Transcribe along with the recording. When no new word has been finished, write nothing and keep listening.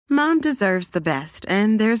Mom deserves the best,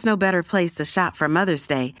 and there's no better place to shop for Mother's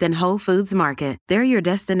Day than Whole Foods Market. They're your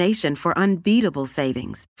destination for unbeatable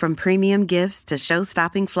savings, from premium gifts to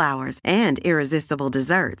show-stopping flowers and irresistible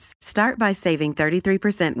desserts. Start by saving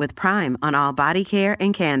 33% with Prime on all body care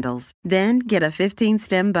and candles. Then get a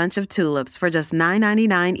 15-stem bunch of tulips for just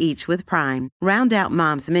 $9.99 each with Prime. Round out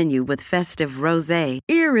Mom's menu with festive rosé,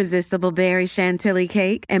 irresistible berry chantilly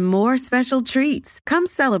cake, and more special treats. Come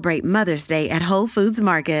celebrate Mother's Day at Whole Foods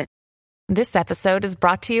Market. This episode is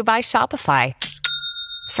brought to you by Shopify.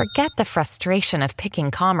 Forget the frustration of picking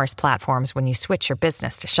commerce platforms when you switch your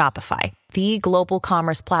business to Shopify, the global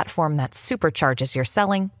commerce platform that supercharges your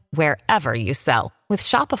selling wherever you sell. With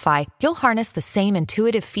Shopify, you'll harness the same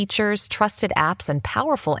intuitive features, trusted apps, and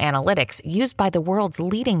powerful analytics used by the world's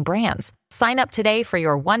leading brands. Sign up today for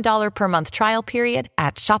your $1 per month trial period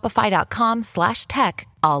at shopify.com/tech,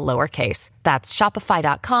 all lowercase. That's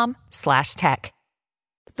shopify.com/tech.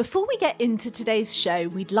 Before we get into today's show,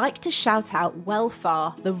 we'd like to shout out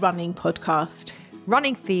Wellfar, the running podcast.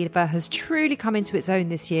 Running fever has truly come into its own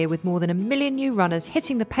this year, with more than 1 million new runners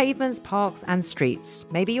hitting the pavements, parks and streets.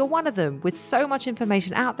 Maybe you're one of them. With so much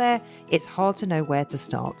information out there, it's hard to know where to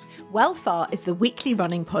start. Wellfar is the weekly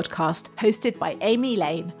running podcast hosted by Amy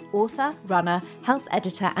Lane, author, runner, health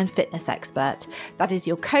editor and fitness expert. That is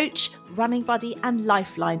your coach, running buddy and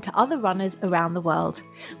lifeline to other runners around the world.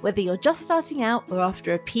 Whether you're just starting out or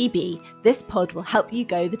after a PB, this pod will help you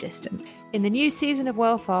go the distance. In the new season of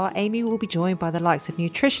Wellfar, Amy will be joined by the likes of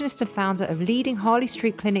nutritionist and founder of leading Harley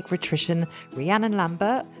Street Clinic Nutrition, Rhiannon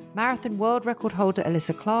Lambert, marathon world record holder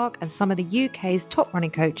Alyssa Clark, and some of the UK's top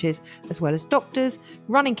running coaches, as well as doctors,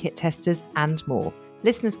 running kit testers, and more.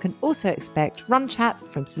 Listeners can also expect run chats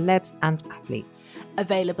from celebs and athletes.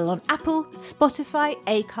 Available on Apple, Spotify,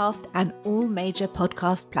 Acast, and all major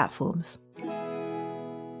podcast platforms.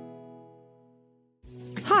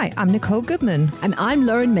 Hi, I'm Nicole Goodman. And I'm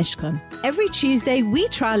Lauren Mishkon. Every Tuesday, we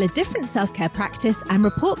trial a different self-care practice and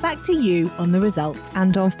report back to you on the results.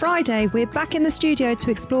 And on Friday, we're back in the studio to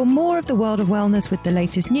explore more of the world of wellness with the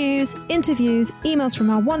latest news, interviews, emails from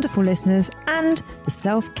our wonderful listeners, and the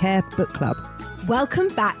Self-Care Book Club. Welcome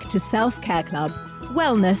back to Self-Care Club.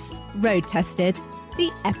 Wellness, road tested, the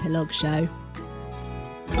epilogue show.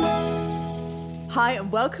 Hi,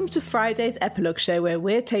 and welcome to Friday's epilogue show, where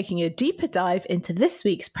we're taking a deeper dive into this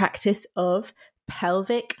week's practice of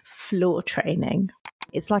pelvic floor training.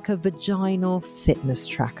 It's like a vaginal fitness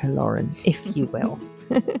tracker, Lauren, if you will.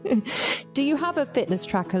 Do you have a fitness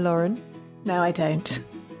tracker, Lauren? No, I don't.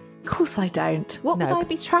 Of course I don't. What would I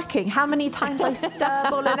be tracking? How many times I stir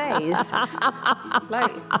bolognese?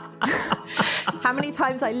 Like, how many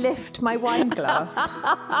times I lift my wine glass?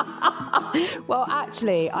 Well,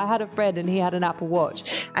 actually, I had a friend and he had an Apple Watch,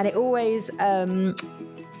 and it always...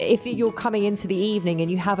 if you're coming into the evening and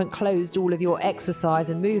you haven't closed all of your exercise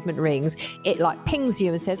and movement rings, it like pings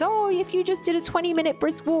you and says, oh, if you just did a 20-minute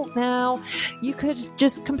brisk walk now, you could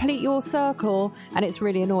just complete your circle. And it's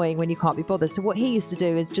really annoying when you can't be bothered. So what he used to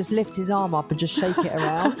do is just lift his arm up and just shake it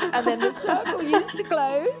around. And then the circle used to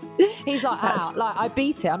close. He's like, like, I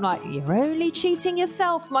beat it. I'm like, you're only cheating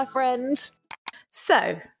yourself, my friend.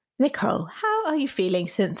 So, Nicole, how are you feeling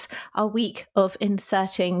since our week of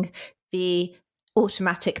inserting the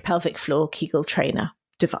automatic pelvic floor Kegel trainer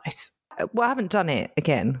device? Well, I haven't done it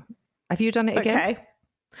again. Have you done it again?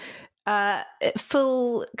 Okay.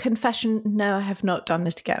 Full confession, no, I have not done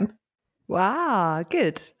it again. Wow,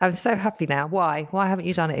 good. I'm so happy now. Why? Why haven't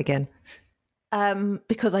you done it again?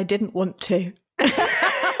 Because I didn't want to.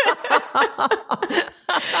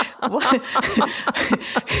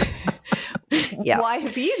 Yeah. Why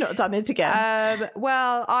have you not done it again?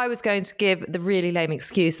 Well, I was going to give the really lame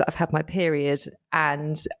excuse that I've had my period,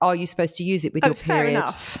 and are you supposed to use it with your period? Fair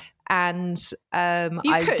enough. And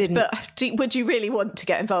you could, but would you really want to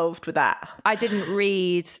get involved with that? I didn't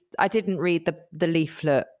read the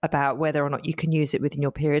leaflet about whether or not you can use it within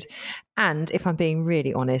your period. And if I'm being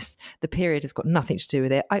really honest, the period has got nothing to do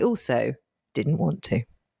with it. I also didn't want to.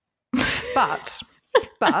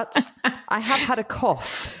 But I have had a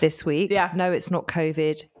cough this week. Yeah. No, it's not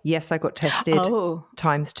COVID. Yes, I got tested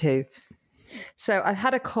times 2. So I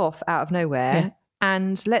had a cough out of nowhere. Yeah.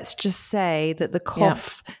 And let's just say that the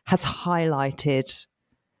cough has highlighted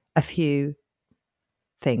a few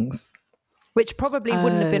things, which probably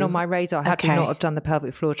wouldn't have been on my radar had we not have done the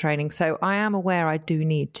pelvic floor training. So I am aware I do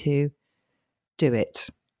need to do it.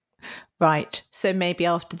 Right. So maybe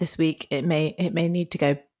after this week, it may need to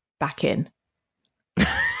go back in.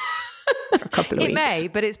 For a couple of weeks. It may,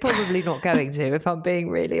 but it's probably not going to, if I'm being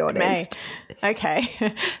really honest. It may.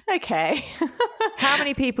 Okay. How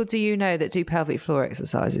many people do you know that do pelvic floor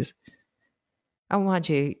exercises? Oh, mind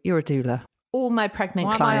you, you're a doula. All my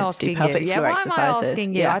pregnant clients do pelvic floor exercises. Why am I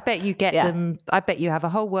asking you? I bet you get them. I bet you have a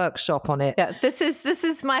whole workshop on it. Yeah, this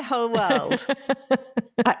is my whole world.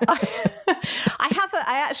 I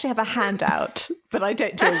actually have a handout, but I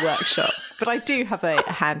don't do a workshop. But I do have a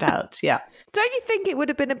handout. Yeah. Don't you think it would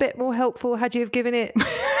have been a bit more helpful had you have given it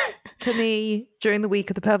to me during the week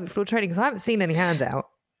of the pelvic floor training? Because I haven't seen any handout.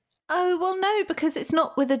 Oh well, no, because it's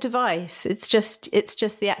not with a device. It's just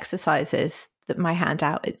the exercises that my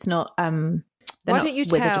handout. It's not. Why don't you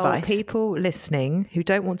tell people listening who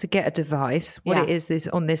don't want to get a device what it is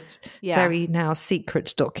on this very now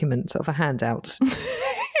secret document of a handout?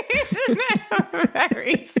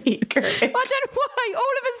 Very secret. I don't know why.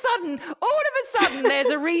 All of a sudden, there's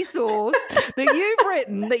a resource that you've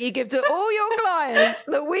written that you give to all your clients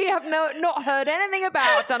that we have not heard anything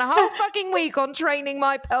about. I've done a whole fucking week on training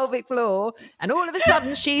my pelvic floor, and all of a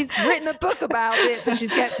sudden she's written a book about it, but she's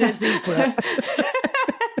kept it a secret.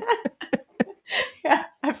 Yeah,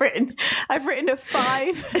 I've written a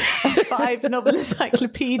five novel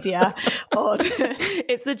encyclopedia on.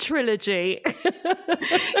 It's a trilogy.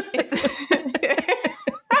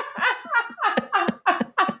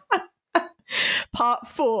 Part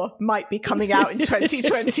 4 might be coming out in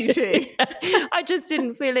 2022. I just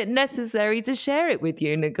didn't feel it necessary to share it with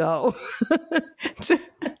you, Nicole.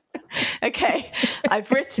 Okay,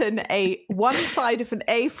 I've written one side of an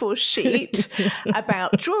A4 sheet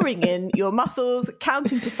about drawing in your muscles,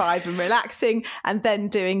 counting to 5 and relaxing, and then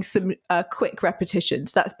doing some quick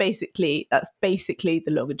repetitions. That's basically the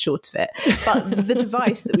long and short of it. But the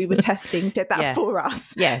device that we were testing did that for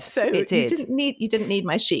us. Yes, so it did. You didn't need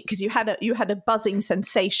my sheet because you had a buzzing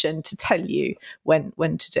sensation to tell you when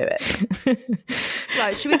to do it.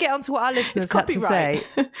 Right, should we get on to what our listeners had to say?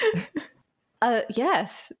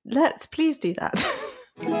 Yes, please do that.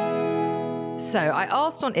 So I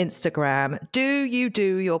asked on Instagram, do you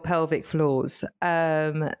do your pelvic floors?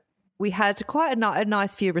 We had quite a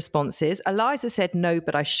nice few responses. Eliza said, no,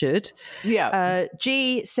 but I should. Yeah.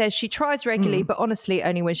 G says she tries regularly, but honestly,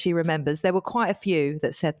 only when she remembers. There were quite a few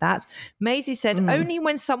that said that. Maisie said, only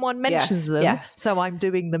when someone mentions them. Yes. So I'm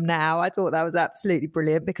doing them now. I thought that was absolutely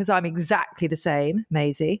brilliant because I'm exactly the same,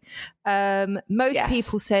 Maisie. Most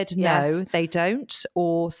people said no, they don't,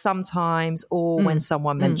 or sometimes, or when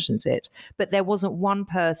someone mentions it. But there wasn't one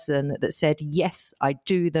person that said, yes, I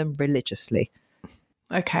do them religiously.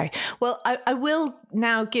 Okay. Well, I will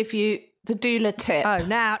now give you the doula tip. Oh,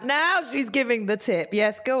 now she's giving the tip.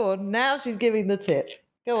 Yes, go on. Now she's giving the tip.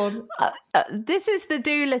 Go on. This is the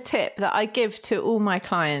doula tip that I give to all my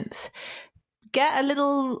clients. Get a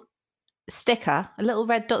little sticker, a little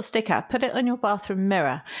red dot sticker, put it on your bathroom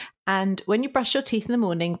mirror. And when you brush your teeth in the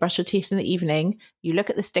morning, brush your teeth in the evening, you look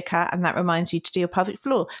at the sticker and that reminds you to do your pelvic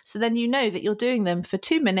floor. So then you know that you're doing them for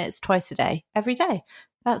 2 minutes twice a day, every day.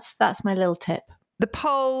 That's my little tip. The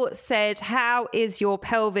poll said, how is your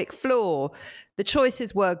pelvic floor? The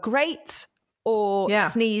choices were great or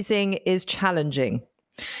sneezing is challenging.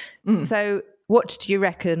 So what do you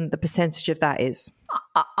reckon the percentage of that is?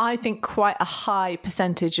 I think quite a high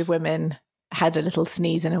percentage of women had a little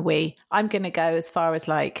sneeze and a wee. I'm going to go as far as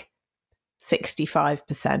like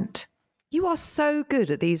 65%. You are so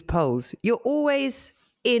good at these polls. You're always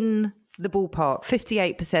in the ballpark.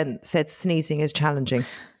 58% said sneezing is challenging.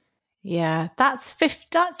 Yeah, that's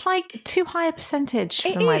like too high a percentage.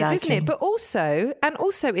 It is, isn't it? But also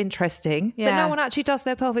interesting that no one actually does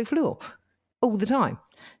their pelvic floor all the time.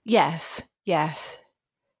 Yes.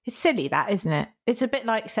 It's silly, that, isn't it? It's a bit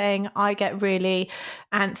like saying I get really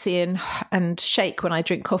antsy and shake when I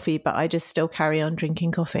drink coffee, but I just still carry on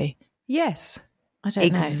drinking coffee. Yes, I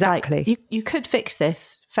don't know. Exactly. Like, you could fix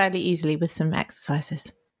this fairly easily with some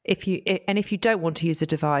exercises. If you don't want to use a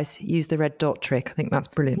device, use the red dot trick. I think that's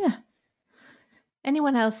brilliant. Yeah.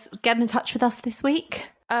 Anyone else get in touch with us this week?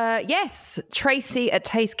 Yes, Tracy at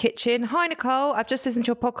Taste Kitchen. Hi, Nicole. I've just listened to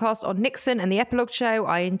your podcast on Nixon and the Epilogue Show.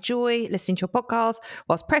 I enjoy listening to your podcast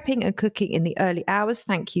whilst prepping and cooking in the early hours.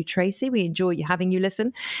 Thank you, Tracy. We enjoy having you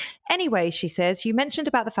listen. Anyway, she says, you mentioned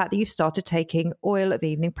about the fact that you've started taking oil of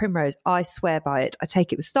evening primrose. I swear by it. I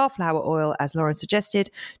take it with starflower oil, as Lauren suggested,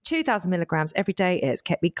 2,000 milligrams every day. It has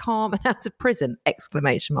kept me calm and out of prison, !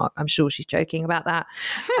 I'm sure she's joking about that.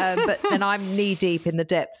 But then I'm knee deep in the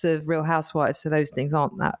depths of Real Housewives, so those things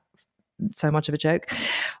aren't that so much of a joke.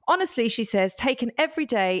 Honestly, she says, taken every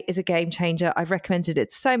day is a game changer. I've recommended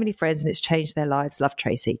it to so many friends and it's changed their lives. Love,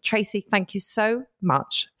 Tracy. Tracy, thank you so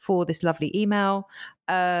much for this lovely email.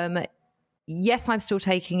 Yes, I'm still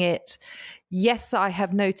taking it. Yes, I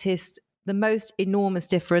have noticed the most enormous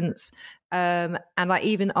difference. And I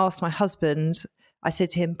even asked my husband, I said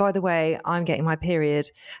to him, by the way, I'm getting my period.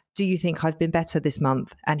 Do you think I've been better this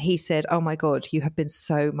month? And he said, oh my God, you have been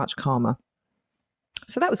so much calmer.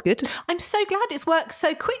 So that was good. I'm so glad it's worked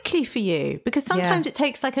so quickly for you, because sometimes it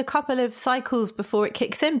takes like a couple of cycles before it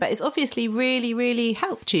kicks in, but it's obviously really, really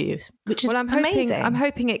helped you, which is amazing. I'm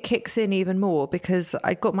hoping it kicks in even more, because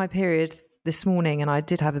I got my period this morning and I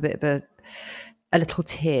did have a bit of a little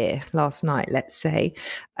tear last night, let's say.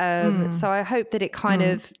 So I hope that it kind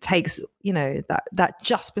of takes, that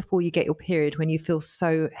just before you get your period, when you feel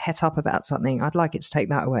so het up about something, I'd like it to take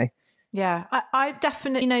that away. Yeah, I've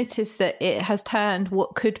definitely noticed that it has turned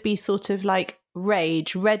what could be sort of like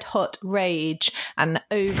rage, red hot rage, and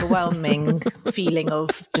overwhelming feeling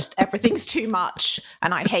of just everything's too much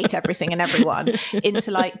and I hate everything and everyone,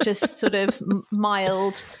 into like just sort of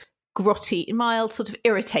mild sort of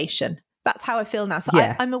irritation. That's how I feel now. So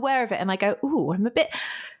I'm aware of it and I go, ooh, I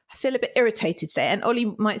feel a bit irritated today. And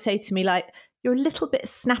Ollie might say to me like, you're a little bit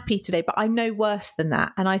snappy today, but I'm no worse than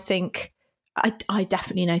that. And I think I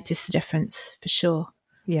definitely noticed the difference for sure.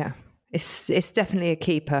 Yeah, it's definitely a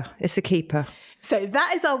keeper. It's a keeper. So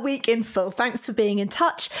that is our week in full. Thanks for being in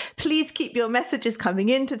touch. Please keep your messages coming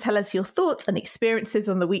in to tell us your thoughts and experiences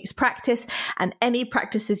on the week's practice and any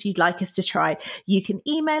practices you'd like us to try. You can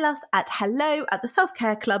email us at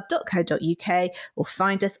hello@theselfcareclub.co.uk or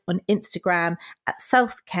find us on Instagram at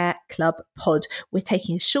selfcareclubpod. We're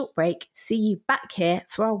taking a short break. See you back here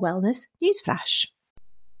for our wellness newsflash.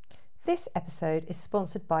 This episode is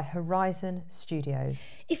sponsored by Horizon Studios.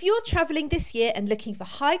 If you're travelling this year and looking for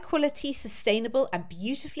high quality, sustainable and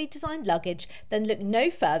beautifully designed luggage, then look no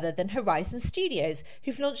further than Horizon Studios,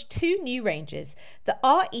 who've launched 2 new ranges. The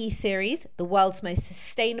RE series, the world's most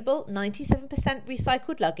sustainable 97%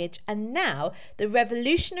 recycled luggage, and now the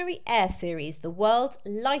revolutionary Air series, the world's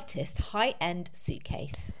lightest high-end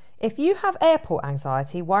suitcase. If you have airport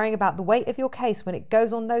anxiety, worrying about the weight of your case when it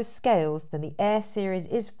goes on those scales, then the Air series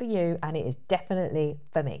is for you, and it is definitely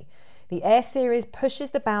for me. The Air series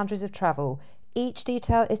pushes the boundaries of travel. Each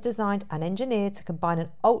detail is designed and engineered to combine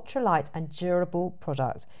an ultralight and durable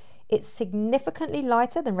product. It's significantly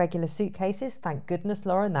lighter than regular suitcases. Thank goodness,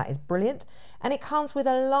 Lauren, that is brilliant. And it comes with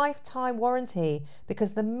a lifetime warranty,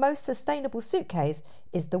 because the most sustainable suitcase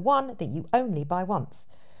is the one that you only buy once.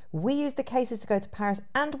 We used the cases to go to Paris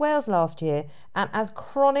and Wales last year, and as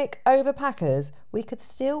chronic overpackers, we could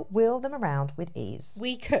still wheel them around with ease.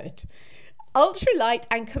 We could. Ultra light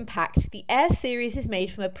and compact, the Air series is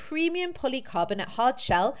made from a premium polycarbonate hard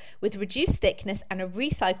shell with reduced thickness and a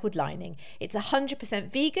recycled lining. It's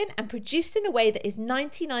 100% vegan and produced in a way that is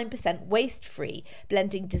 99% waste-free,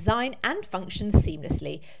 blending design and function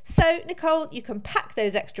seamlessly. So, Nicole, you can pack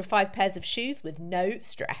those extra 5 pairs of shoes with no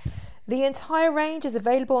stress. The entire range is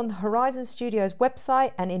available on the Horizon Studios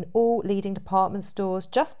website and in all leading department stores.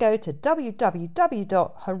 Just go to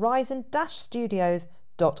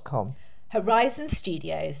www.horizon-studios.com. Horizon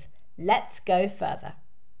Studios. Let's go further.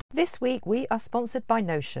 This week we are sponsored by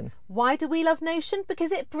Notion. Why do we love Notion?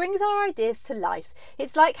 Because it brings our ideas to life.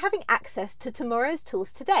 It's like having access to tomorrow's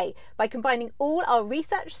tools today by combining all our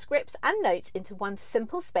research, scripts and notes into one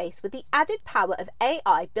simple space with the added power of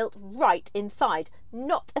AI built right inside,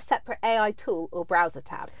 not a separate AI tool or browser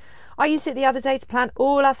tab. I used it the other day to plan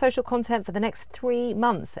all our social content for the next 3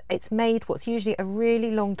 months. It's made what's usually a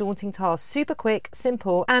really long, daunting task super quick,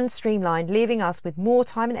 simple and streamlined, leaving us with more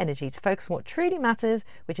time and energy to focus on what truly matters,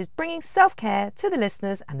 which is bringing self-care to the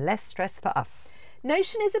listeners and less stress for us.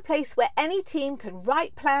 Notion is a place where any team can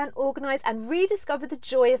write, plan, organise and rediscover the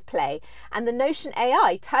joy of play, and the Notion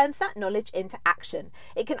AI turns that knowledge into action.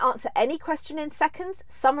 It can answer any question in seconds,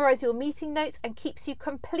 summarise your meeting notes and keeps you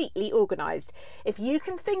completely organised. If you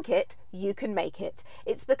can think it, you can make it.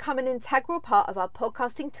 It's become an integral part of our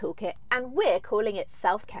podcasting toolkit and we're calling it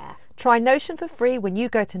self-care. Try Notion for free when you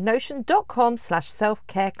go to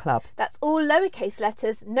notion.com/selfcareclub. That's all lowercase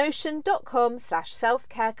letters,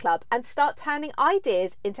 notion.com/selfcareclub, and start turning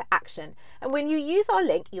ideas into action. And when you use our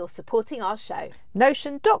link, you're supporting our show.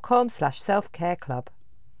 Notion.com/selfcareclub.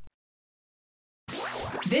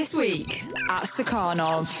 This week at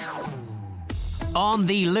Stakhanov. On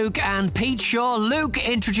the Luke and Pete show, Luke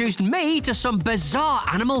introduced me to some bizarre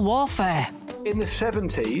animal warfare. In the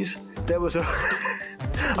 70s, there was a...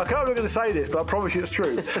 I can't remember going to say this, but I promise you it's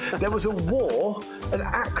true. There was a war, an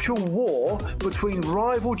actual war, between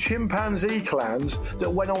rival chimpanzee clans that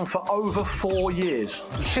went on for over 4 years.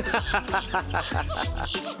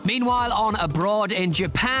 Meanwhile, on Abroad in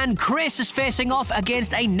Japan, Chris is facing off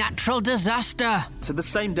against a natural disaster. So the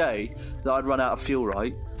same day that I'd run out of fuel,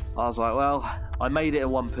 right, I was like, well, I made it in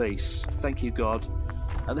one piece. Thank you, God.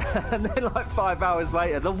 And then like 5 hours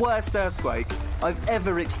later, the worst earthquake I've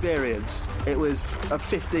ever experienced. It was a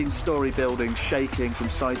 15-storey building shaking from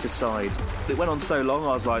side to side. It went on so long,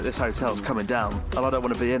 I was like, this hotel's coming down, and I don't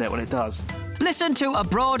want to be in it when it does. Listen to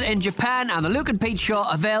Abroad in Japan and the Luke and Pete Show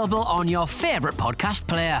available on your favourite podcast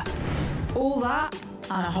player. All that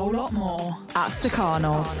and a whole lot more at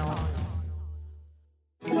Stakhanov.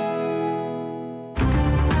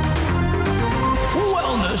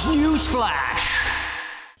 Wellness News Flash.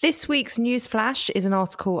 This week's news flash is an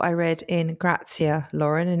article I read in Grazia,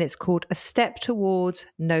 Lauren, and it's called A Step Towards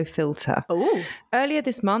No Filter. Ooh. Earlier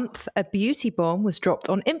this month, a beauty bomb was dropped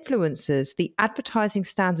on influencers. The Advertising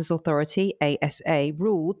Standards Authority, ASA,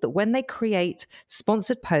 ruled that when they create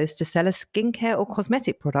sponsored posts to sell a skincare or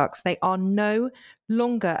cosmetic products, they are no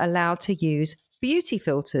longer allowed to use beauty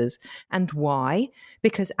filters. And why?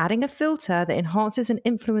 Because adding a filter that enhances an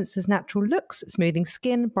influencer's natural looks, smoothing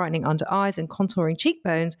skin, brightening under eyes and contouring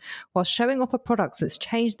cheekbones, while showing off a product that's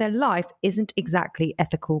changed their life isn't exactly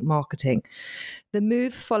ethical marketing. The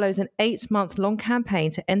move follows an 8-month-long campaign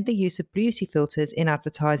to end the use of beauty filters in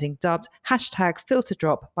advertising, dubbed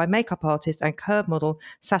 #FilterDrop by makeup artist and curve model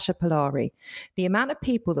Sasha Polari. The amount of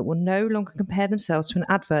people that will no longer compare themselves to an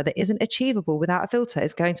advert that isn't achievable without a filter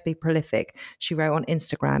is going to be prolific, she wrote on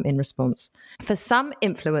Instagram in response. For some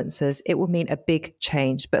influencers, it will mean a big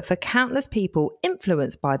change, but for countless people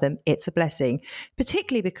influenced by them, it's a blessing,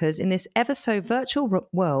 particularly because in this ever so virtual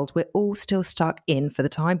world, we're all still stuck in for the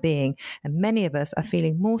time being, and many of us are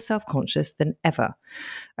feeling more self-conscious than ever.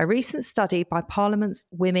 A recent study by Parliament's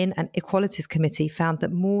Women and Equalities Committee found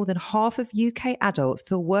that more than half of UK adults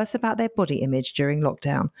feel worse about their body image during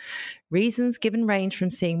lockdown. Reasons given range from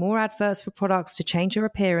seeing more adverts for products to change your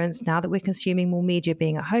appearance now that we're consuming more media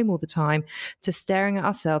being at home all the time, to staring at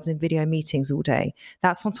ourselves in video meetings all day.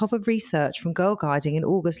 That's on top of research from Girl Guiding in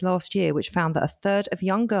August last year, which found that a third of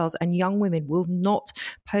young girls and young women will not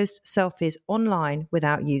post selfies online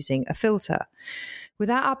without using a filter.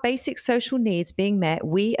 Without our basic social needs being met,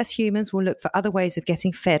 we as humans will look for other ways of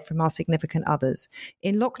getting fed from our significant others.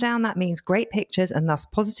 In lockdown, that means great pictures and thus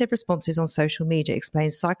positive responses on social media,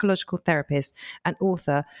 explains psychological therapist and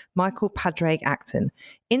author Michael Padraig-Acton.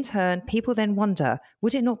 In turn, people then wonder,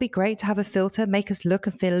 would it not be great to have a filter make us look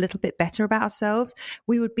and feel a little bit better about ourselves?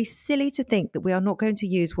 We would be silly to think that we are not going to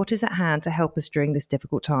use what is at hand to help us during this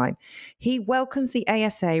difficult time. He welcomes the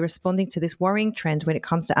ASA responding to this worrying trend when it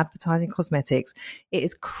comes to advertising cosmetics. It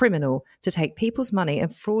is criminal to take people's money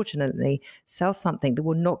and fraudulently sell something that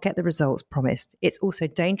will not get the results promised. It's also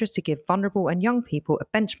dangerous to give vulnerable and young people a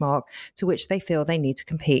benchmark to which they feel they need to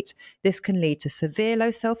compete. This can lead to severe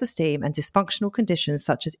low self-esteem and dysfunctional conditions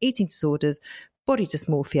such as eating disorders, body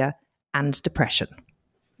dysmorphia, and depression.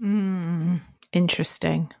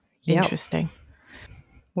 Interesting. Yep. Interesting.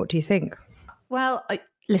 What do you think? Well,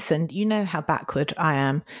 listen, you know how backward I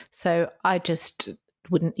am, so I just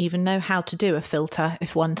wouldn't even know how to do a filter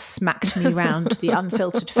if one smacked me round the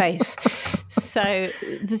unfiltered face. So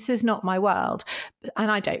this is not my world.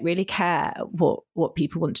 And I don't really care what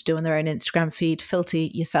people want to do on their own Instagram feed, filter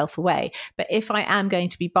yourself away. But if I am going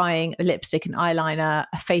to be buying a lipstick, an eyeliner,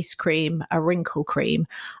 a face cream, a wrinkle cream,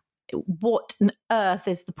 what on earth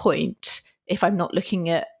is the point if I'm not looking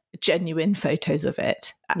at genuine photos of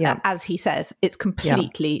it? Yeah. As he says, it's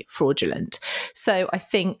completely fraudulent. So I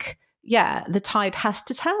think, the tide has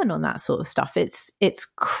to turn on that sort of stuff. It's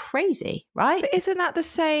crazy, right? But isn't that the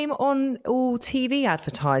same on all TV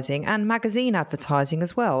advertising and magazine advertising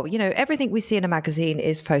as well? You know, everything we see in a magazine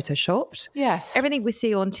is photoshopped. Yes. Everything we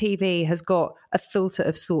see on TV has got a filter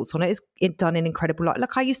of sorts on it. It's done in incredible light.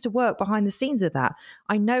 Look, I used to work behind the scenes of that.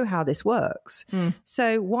 I know how this works.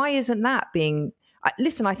 So why isn't that being...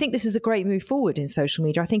 Listen, I think this is a great move forward in social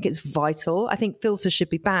media. I think it's vital. I think filters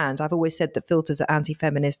should be banned. I've always said that filters are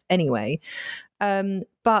anti-feminist anyway.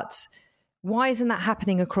 But why isn't that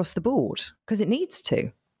happening across the board? Because it needs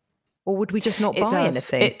to. Or would we just not buy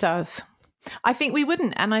anything? It does. I think we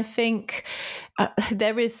wouldn't. And I think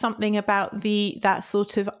there is something about that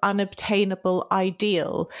sort of unobtainable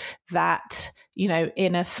ideal that, you know,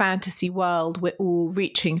 in a fantasy world, we're all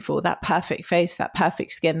reaching for that perfect face, that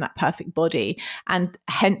perfect skin, that perfect body. And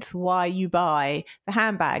hence why you buy the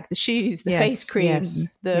handbag, the shoes, the face cream,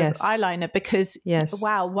 the eyeliner, because,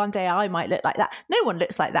 wow, one day I might look like that. No one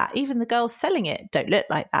looks like that. Even the girls selling it don't look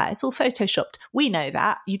like that. It's all photoshopped. We know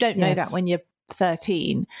that. You don't know that when you're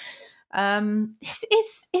 13.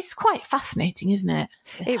 It's quite fascinating, isn't it?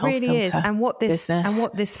 It really is. And what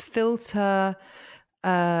this filter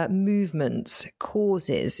movement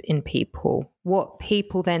causes in people, what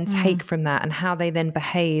people then take from that and how they then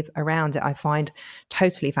behave around it, I find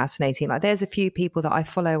totally fascinating. Like there's a few people that I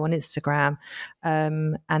follow on Instagram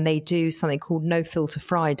and they do something called No Filter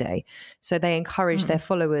Friday. So they encourage their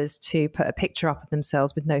followers to put a picture up of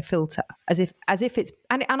themselves with no filter, as if it's,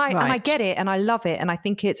 and I get it and I love it. And I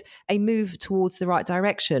think it's a move towards the right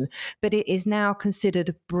direction, but it is now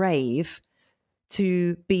considered brave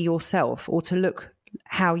to be yourself or to look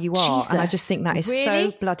how you are. Jesus, and I just think that is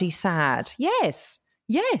so bloody sad. Yes.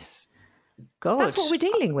 God. That's what we're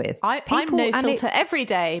dealing with. I'm no filter every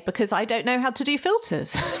day because I don't know how to do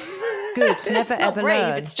filters. Good. Never it's not ever brave.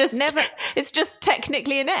 learn. It's just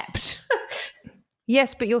technically inept.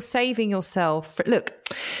 Yes, but you're saving yourself. Look,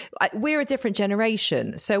 we're a different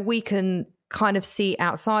generation, so we can kind of see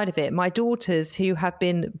outside of it. My daughters who have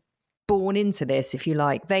been born into this, if you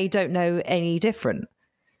like, they don't know any different.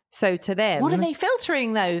 So to them... What are they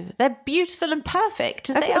filtering, though? They're beautiful and perfect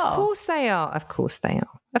as they are. Of course they are. Of course they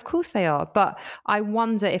are. Of course they are. But I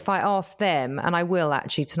wonder if I ask them, and I will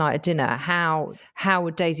actually tonight at dinner, how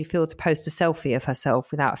would Daisy feel to post a selfie of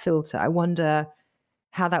herself without a filter? I wonder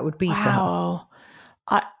how that would be for her.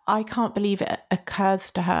 I can't believe it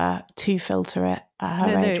occurs to her to filter it at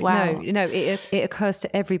her age. Wow. No, it occurs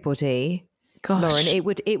to everybody. Gosh. Lauren,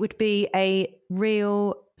 it would be a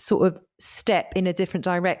real sort of step in a different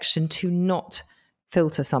direction to not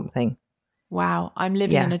filter something. Wow, I'm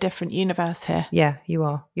living in a different universe here. Yeah, you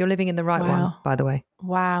are. You're living in the right one, by the way.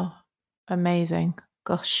 Wow, amazing.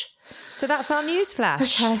 Gosh. So that's our news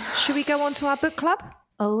flash. Okay. Should we go on to our book club?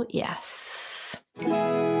 Oh, yes.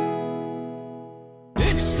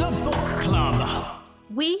 It's the book club.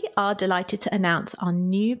 We are delighted to announce our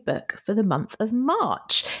new book for the month of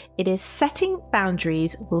March. It is Setting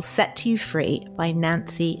Boundaries Will Set You Free by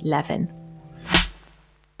Nancy Levin.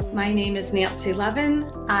 My name is Nancy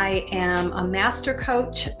Levin. I am a master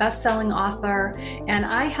coach, best-selling author, and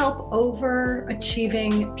I help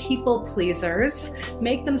overachieving people pleasers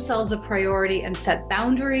make themselves a priority and set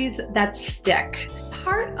boundaries that stick.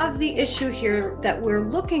 Part of the issue here that we're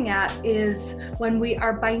looking at is when we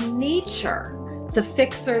are by nature the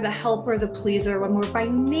fixer, the helper, the pleaser, when we're by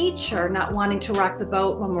nature not wanting to rock the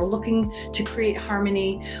boat, when we're looking to create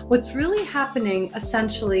harmony. What's really happening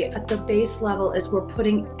essentially at the base level is we're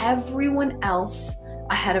putting everyone else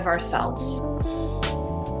ahead of ourselves.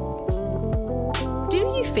 Do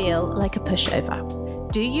you feel like a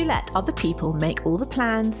pushover? Do you let other people make all the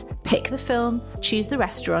plans, pick the film, choose the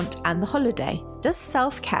restaurant and the holiday? Does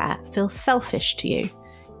self-care feel selfish to you?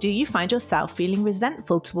 Do you find yourself feeling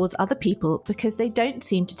resentful towards other people because they don't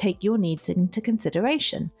seem to take your needs into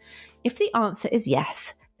consideration? If the answer is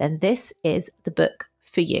yes, then this is the book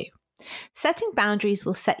for you. Setting Boundaries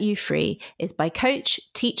Will Set You Free is by coach,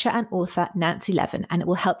 teacher and author Nancy Levin, and it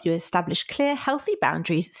will help you establish clear, healthy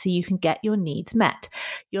boundaries so you can get your needs met.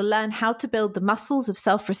 You'll learn how to build the muscles of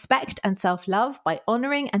self-respect and self-love by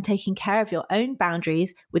honoring and taking care of your own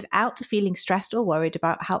boundaries without feeling stressed or worried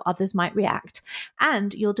about how others might react.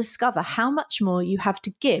 And you'll discover how much more you have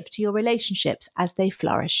to give to your relationships as they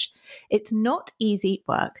flourish. It's not easy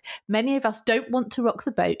work. Many of us don't want to rock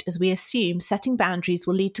the boat as we assume setting boundaries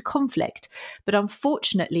will lead to conflict. But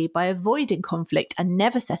unfortunately, by avoiding conflict and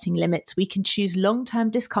never setting limits, we can choose long-term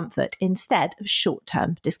discomfort instead of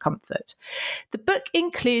short-term discomfort. The book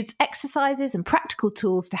includes exercises and practical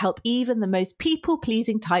tools to help even the most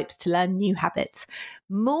people-pleasing types to learn new habits.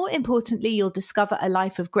 More importantly, you'll discover a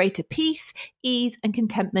life of greater peace, ease, and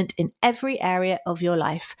contentment in every area of your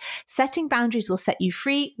life. Setting Boundaries Will Set You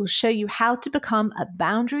Free will show you how to become a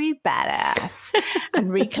boundary badass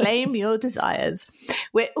and reclaim your desires.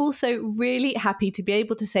 We're also really happy to be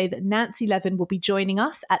able to say that Nancy Levin will be joining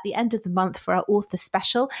us at the end of the month for our author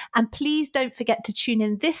special. And please don't forget to tune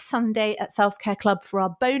in this Sunday at Self Care Club for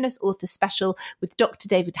our bonus author special with Dr.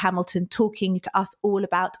 David Hamilton talking to us all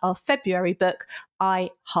about our February book,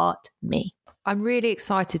 I Heart Me. I'm really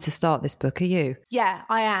excited to start this book. Are you? Yeah,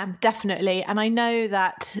 I am, definitely. And I know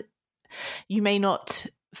that you may not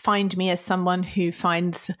find me as someone who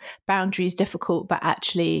finds boundaries difficult, but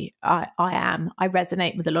actually I am. I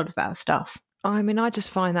resonate with a lot of that stuff. I mean, I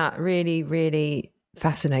just find that really, really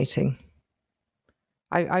fascinating.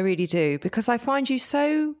 I really do, because I find you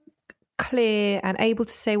so clear and able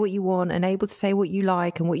to say what you want and able to say what you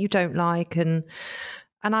like and what you don't like. And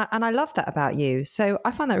I love that about you. So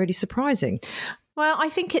I find that really surprising. Well, I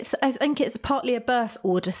think it's partly a birth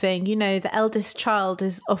order thing. You know, the eldest child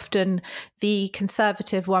is often the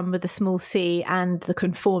conservative one with a small c and the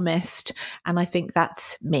conformist. And I think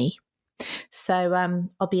that's me. So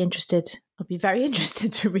I'll be interested I'll be very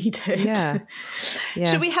interested to read it. Yeah.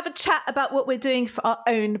 Should we have a chat about what we're doing for our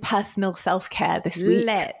own personal self-care this week?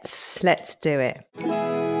 Let's do it.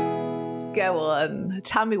 Go on.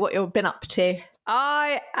 Tell me what you've been up to.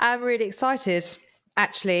 I am really excited,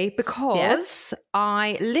 actually, because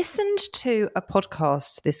I listened to a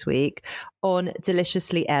podcast this week on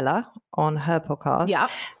Deliciously Ella, on her podcast. Yeah.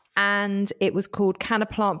 And it was called Can a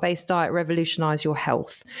Plant-Based Diet Revolutionise Your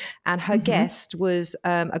Health? And her guest was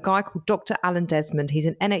a guy called Dr. Alan Desmond. He's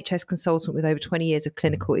an NHS consultant with over 20 years of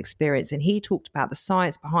clinical experience. And he talked about the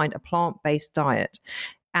science behind a plant-based diet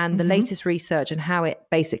and the latest research and how it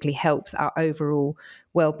basically helps our overall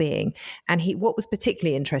well-being. And what was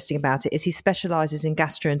particularly interesting about it is he specialises in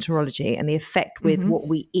gastroenterology, and the effect with what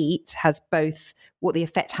we eat has both what the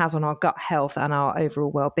effect has on our gut health and our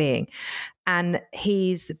overall well-being. And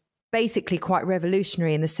he's basically quite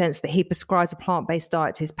revolutionary in the sense that he prescribes a plant-based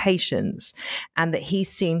diet to his patients, and that he's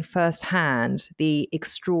seen firsthand the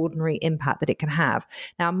extraordinary impact that it can have.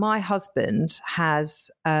 Now, my husband has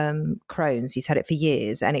Crohn's. He's had it for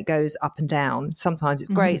years, and it goes up and down. Sometimes it's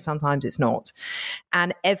great, sometimes it's not.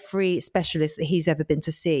 And every specialist that he's ever been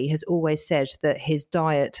to see has always said that his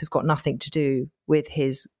diet has got nothing to do with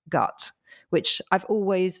his gut, which I've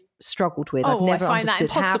always struggled with. I've never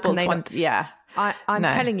understood how can they I'm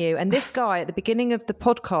telling you. And this guy at the beginning of the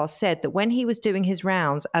podcast said that when he was doing his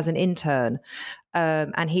rounds as an intern,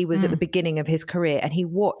 and he was at the beginning of his career, and he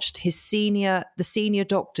watched the senior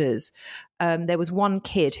doctors. There was one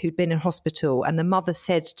kid who'd been in hospital, and the mother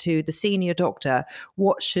said to the senior doctor,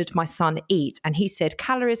 "What should my son eat?" And he said,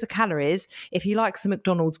 "Calories are calories. If he likes a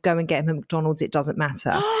McDonald's, go and get him a McDonald's. It doesn't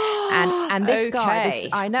matter." and this guy,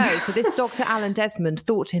 I know. So this Dr. Alan Desmond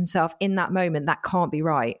thought to himself in that moment, that can't be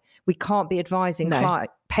right. We can't be advising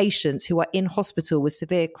patients who are in hospital with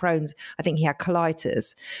severe Crohn's, I think he had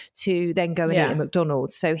colitis, to then go and eat at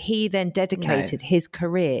McDonald's. So he then dedicated his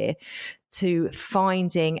career to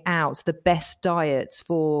finding out the best diets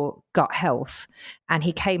for gut health. And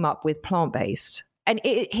he came up with plant-based. And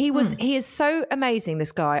he is so amazing,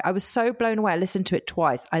 this guy. I was so blown away. I listened to it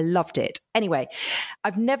twice. I loved it. Anyway,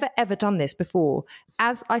 I've never, ever done this before.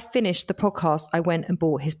 As I finished the podcast, I went and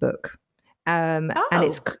bought his book. And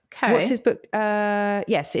it's what's his book?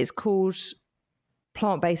 Yes, it's called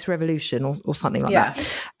Plant-Based Revolution or something like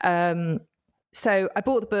that. So I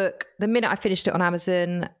bought the book the minute I finished it on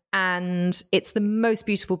Amazon, and it's the most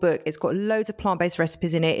beautiful book. It's got loads of plant-based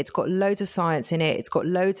recipes in it. It's got loads of science in it. It's got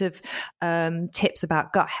loads of tips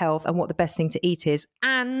about gut health and what the best thing to eat is.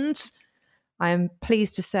 And I am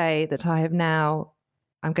pleased to say that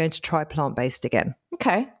I'm going to try plant-based again.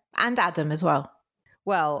 Okay. And Adam as well.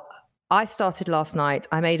 Well, I started last night.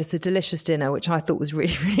 I made us a delicious dinner, which I thought was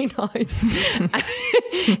really, really nice.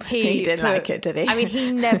 He didn't like it, did he? I mean,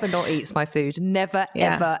 he never not eats my food. Never,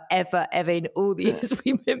 ever, ever, ever in all the years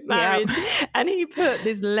we've been married. And he put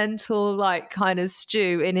this lentil kind of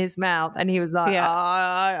stew in his mouth, and he was like,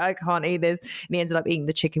 I can't eat this. And he ended up eating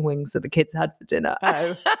the chicken wings that the kids had for dinner.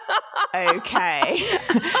 Oh, okay.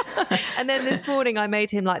 And then this morning I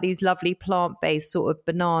made him these lovely plant-based sort of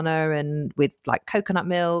banana and with coconut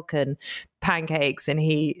milk and pancakes, and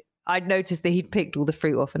I noticed that he'd picked all the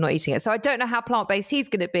fruit off and not eating it. So I don't know how plant-based he's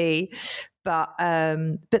going to be, but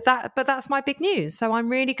that's my big news. So I'm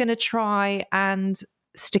really going to try and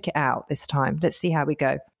stick it out this time. Let's see how we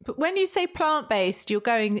go. But when you say plant-based,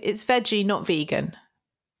 it's veggie, not vegan.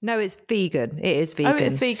 No, it's vegan. It is vegan. Oh,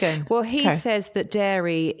 it's vegan. Well, he says that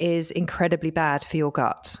dairy is incredibly bad for your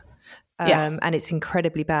gut. And it's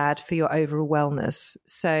incredibly bad for your overall wellness.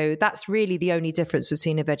 So that's really the only difference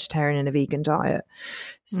between a vegetarian and a vegan diet.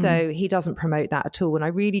 So he doesn't promote that at all. And I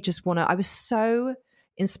really just I was so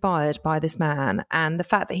inspired by this man. And the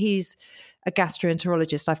fact that he's a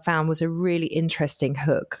gastroenterologist, I found was a really interesting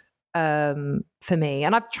hook for me.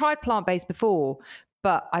 And I've tried plant-based before,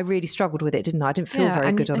 but I really struggled with it, didn't I? I didn't feel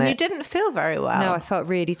very good on it. And you didn't feel very well. No, I felt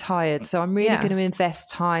really tired. So I'm really going to invest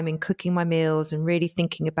time in cooking my meals and really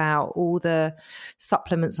thinking about all the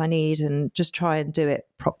supplements I need and just try and do it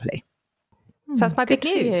properly. So that's my big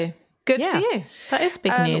news. Good for you. That is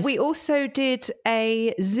big news. We also did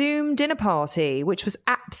a Zoom dinner party, which was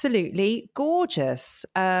absolutely gorgeous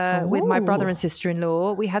with my brother and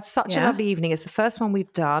sister-in-law. We had such a lovely evening. It's the first one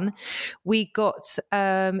we've done. We got,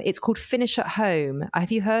 it's called Finish at Home.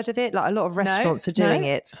 Have you heard of it? A lot of restaurants are doing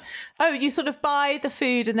it. Oh, you sort of buy the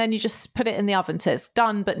food and then you just put it in the oven. So it's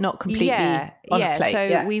done, but not completely on a plate.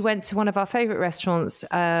 So we went to one of our favourite restaurants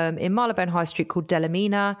in Marylebone High Street called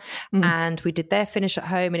Delamina, and we did their Finish at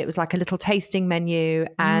Home, and it was like a little tasting menu,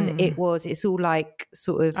 and it's all like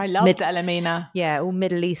sort of I loved Elamina. Yeah, all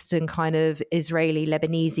Middle Eastern kind of Israeli,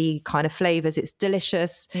 Lebanese kind of flavors. It's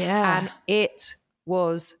delicious. Yeah. And it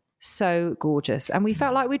was so gorgeous. And we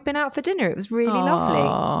felt like we'd been out for dinner. It was really lovely.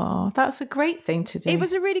 Oh, that's a great thing to do. It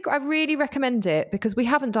was I really recommend it because we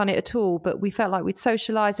haven't done it at all, but we felt like we'd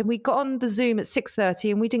socialised, and we got on the Zoom at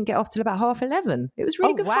 6:30 and we didn't get off till about 11:30. It was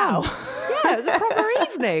really good fun. Yeah, it was a proper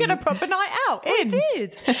evening. You had a proper night out. We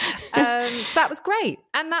did. So that was great.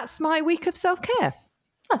 And that's my week of self-care.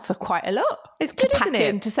 That's quite a lot. It's good, isn't it?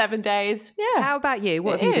 Into 7 days. Yeah. How about you?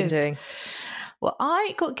 What have you been doing? Well,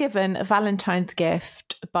 I got given a Valentine's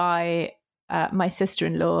gift by my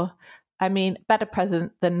sister-in-law. I mean, better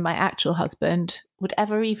present than my actual husband would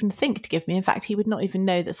ever even think to give me. In fact, he would not even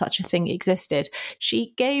know that such a thing existed.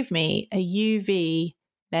 She gave me a UV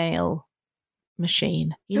nail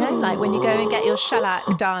machine. You know, like when you go and get your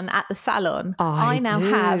shellac done at the salon. I now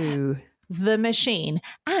have the machine.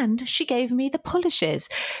 And she gave me the polishes.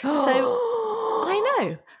 So I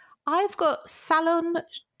know. I've got salon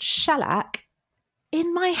shellac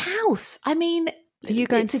in my house. I mean, are you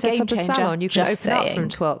going to set up a salon? You can open up from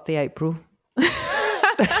 12th of April.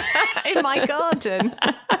 In my garden.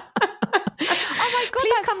 Oh my God,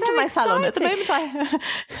 please come to my salon. At the exciting.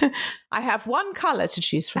 moment, I have one colour to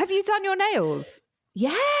choose from. Have you done your nails?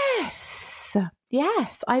 Yes,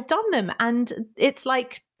 I've done them, and it's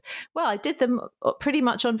like, well, I did them pretty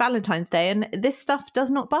much on Valentine's Day, and this stuff does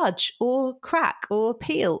not budge or crack or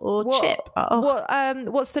peel or chip.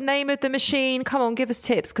 What's the name of the machine? Come on, give us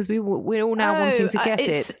tips, because we're all now wanting to get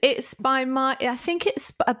it. It's by I think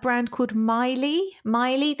it's a brand called Miley.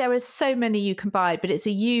 There are so many you can buy, but it's a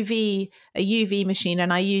UV machine,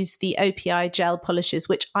 and I use the OPI gel polishes,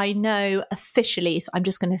 which I know officially, so I'm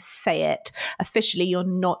just going to say it, officially you're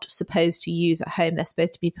not supposed to use at home. They're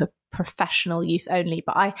supposed to be professional use only,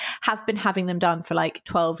 but I have been having them done for like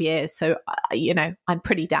 12 years. So, I'm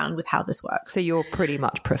pretty down with how this works. So you're pretty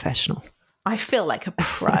much professional. I feel like a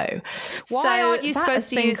pro. Why aren't you supposed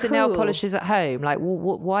to use the nail polishes at home? Like,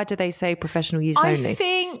 why do they say professional use only? I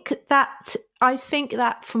think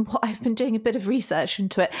that from what I've been doing a bit of research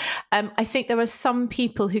into it, I think there are some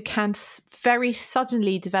people who can very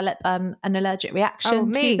suddenly develop an allergic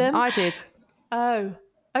reaction to them. I did. Oh,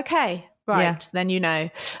 okay. Right, then you know.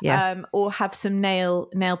 Yeah. Or have some nail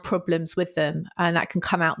problems with them, and that can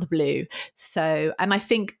come out the blue. So, and I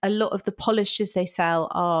think a lot of the polishes they sell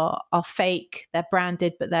are fake. They're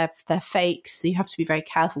branded, but they're fake. So you have to be very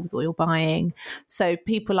careful with what you're buying. So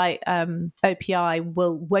people like OPI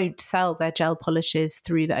won't sell their gel polishes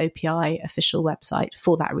through the OPI official website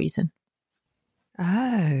for that reason.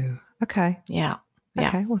 Oh, okay. Yeah.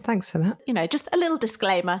 Okay, well, thanks for that. Just a little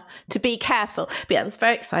disclaimer to be careful. But yeah, it was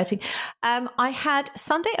very exciting. I had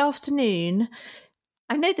Sunday afternoon.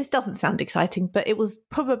 I know this doesn't sound exciting, but it was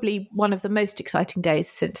probably one of the most exciting days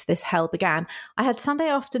since this hell began. I had Sunday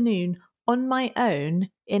afternoon on my own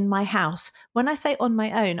in my house. When I say on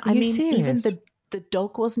my own, I mean serious? Even the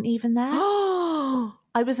dog wasn't even there.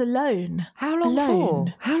 I was alone. How long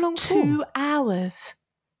for? How long for? 2 hours.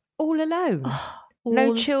 All alone?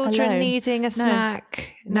 No children alone. Needing a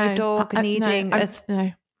snack. No dog needing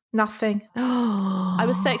no, nothing. I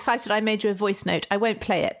was so excited. I made you a voice note. I won't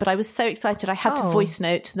play it, but I was so excited. I had to voice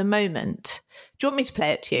note the moment. Do you want me to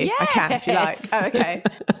play it to you? Yes. I can if you like. Oh, okay.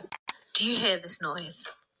 Do you hear this noise?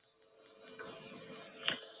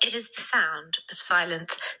 It is the sound of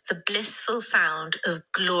silence, the blissful sound of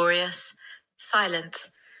glorious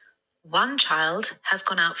silence. One child has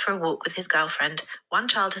gone out for a walk with his girlfriend. One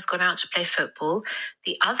child has gone out to play football.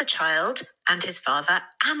 The other child and his father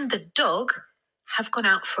and the dog have gone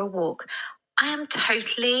out for a walk. I am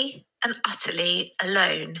totally and utterly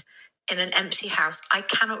alone in an empty house. I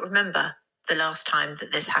cannot remember the last time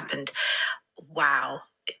that this happened. Wow.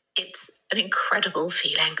 It's an incredible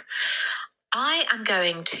feeling. I am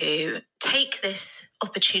going to take this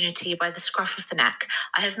opportunity by the scruff of the neck.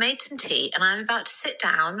 I have made some tea and I'm about to sit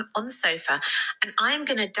down on the sofa, and I am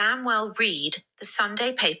going to damn well read the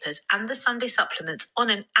Sunday papers and the Sunday supplements on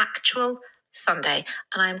an actual Sunday.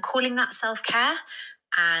 And I am calling that self-care,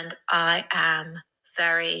 and I am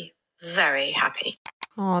very, very happy.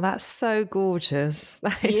 Oh, that's so gorgeous.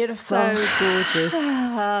 That is Beautiful. So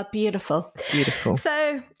gorgeous. Beautiful. Beautiful.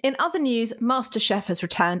 So, in other news, MasterChef has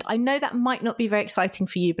returned. I know that might not be very exciting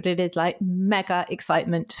for you, but it is like mega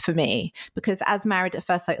excitement for me, because as Married at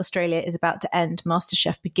First Sight Australia is about to end,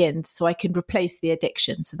 MasterChef begins, so I can replace the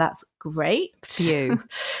addiction. So that's Great. Phew.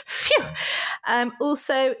 Phew.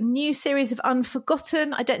 Also, new series of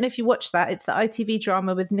Unforgotten. I don't know if you watched that. It's the ITV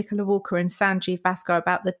drama with Nicola Walker and Sanjeev Bhaskar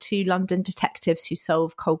about the 2 London detectives who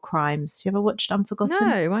solve cold crimes. You ever watched Unforgotten?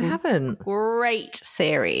 No, I haven't. Great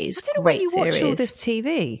series. I don't know Great when you series. watch all this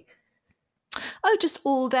TV. Oh, just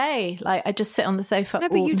all day. Like, I just sit on the sofa. No,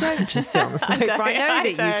 but you don't just sit on the sofa. I know that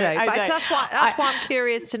you don't. But that's why I'm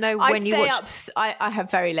curious to know when you watch. I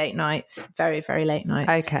have very late nights. Very, very late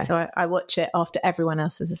nights. Okay. So I watch it after everyone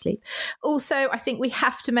else is asleep. Also, I think we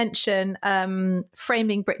have to mention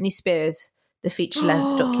Framing Britney Spears, the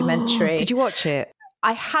feature-length documentary. Did you watch it?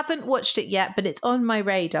 I haven't watched it yet, but it's on my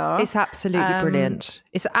radar. It's absolutely brilliant.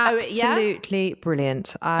 It's absolutely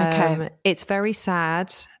brilliant. Okay. It's very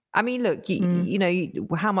sad. I mean, look, you know,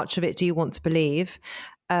 how much of it do you want to believe?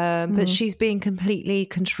 But she's being completely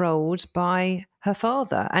controlled by her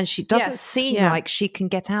father, and she doesn't seem like she can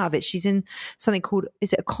get out of it. She's in something called,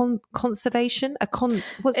 is it a conservation?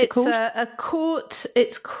 What's it called? A court.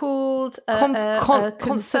 It's called a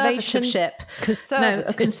conservatorship. No,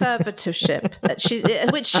 a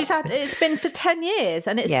conservatorship. Which she's had. It's been for 10 years,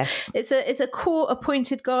 and it's a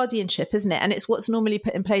court-appointed guardianship, isn't it? And it's what's normally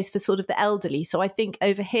put in place for sort of the elderly. So I think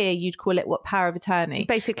over here you'd call it power of attorney.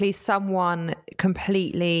 Basically, someone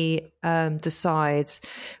completely decides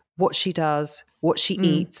what she does, what she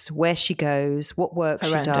eats, where she goes, what work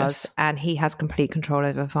she does, and he has complete control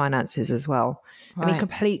over finances as well. Right. I mean,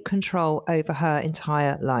 complete control over her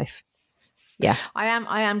entire life. Yeah, I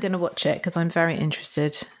am going to watch it because I'm very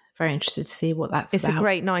interested to see what that's about. It's a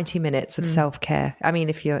great 90 minutes of self-care. I mean,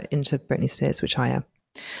 if you're into Britney Spears, which I am.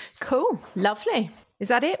 Cool, lovely. Is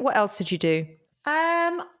that it? What else did you do?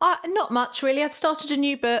 Not much really. I've started a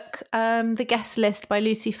new book, The Guest List by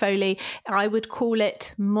Lucy Foley. I would call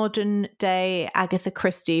it modern day Agatha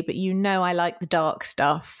Christie, but you know I like the dark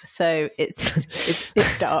stuff, so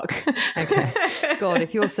it's dark. Okay, God,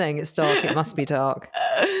 if you're saying it's dark, it must be dark.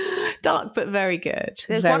 Dark, but very good.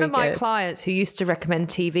 There's one of my clients who used to recommend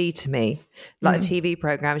TV to me, like a TV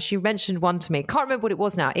program. She mentioned one to me. Can't remember what it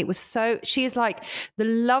was now. It was she's like the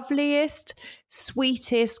loveliest,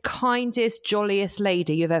 sweetest, kindest, jolliest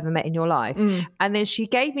lady you've ever met in your life. And then she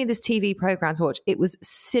gave me this TV program to watch. It was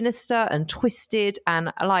sinister and twisted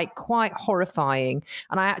and like quite horrifying.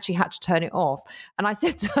 And I actually had to turn it off. And I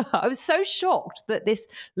said to her, I was so shocked that this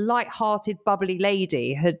light-hearted, bubbly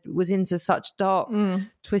lady was into such dark,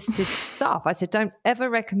 twisted stuff. I said, don't ever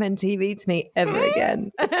recommend TV to me ever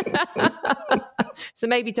again. So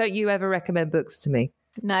maybe don't you ever recommend books to me.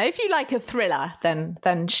 No, if you like a thriller,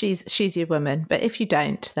 then she's your woman. But if you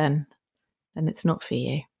don't, then it's not for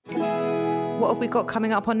you. What have we got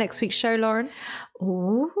coming up on next week's show, Lauren?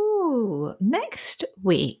 Ooh, next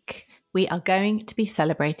week we are going to be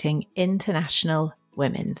celebrating International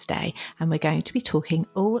Women's Day, and we're going to be talking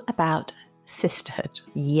all about sisterhood.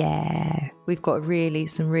 Yeah, we've got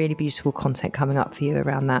some really beautiful content coming up for you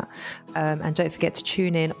around that. And don't forget to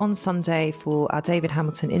tune in on Sunday for our David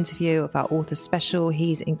Hamilton interview of our author special.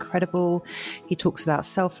 He's incredible. He talks about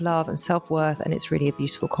self-love and self-worth, and it's really a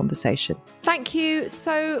beautiful conversation. Thank you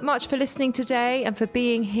so much for listening today and for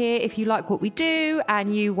being here. If you like what we do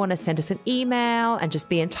and you want to send us an email and just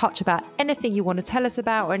be in touch about anything you want to tell us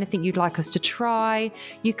about or anything you'd like us to try,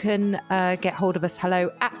 you can get hold of us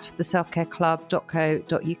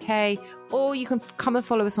hello@theselfcareclub.co.uk, or you can come and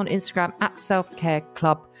follow us on Instagram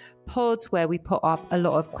 @selfcareclubpod, where we put up a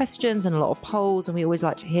lot of questions and a lot of polls, and we always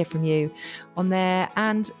like to hear from you on there.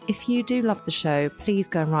 And if you do love the show, please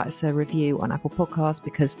go and write us a review on Apple Podcasts,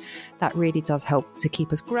 because that really does help to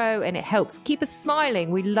keep us grow, and it helps keep us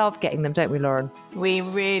smiling. We love getting them, don't we, Lauren? We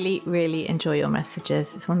really, really enjoy your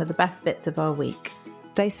messages. It's one of the best bits of our week.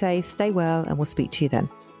 Stay safe, stay well, and we'll speak to you then.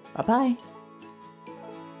 Bye-bye.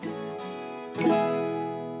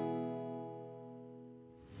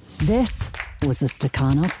 This was a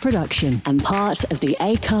Stakhanov production and part of the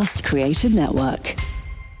Acast Creator Network.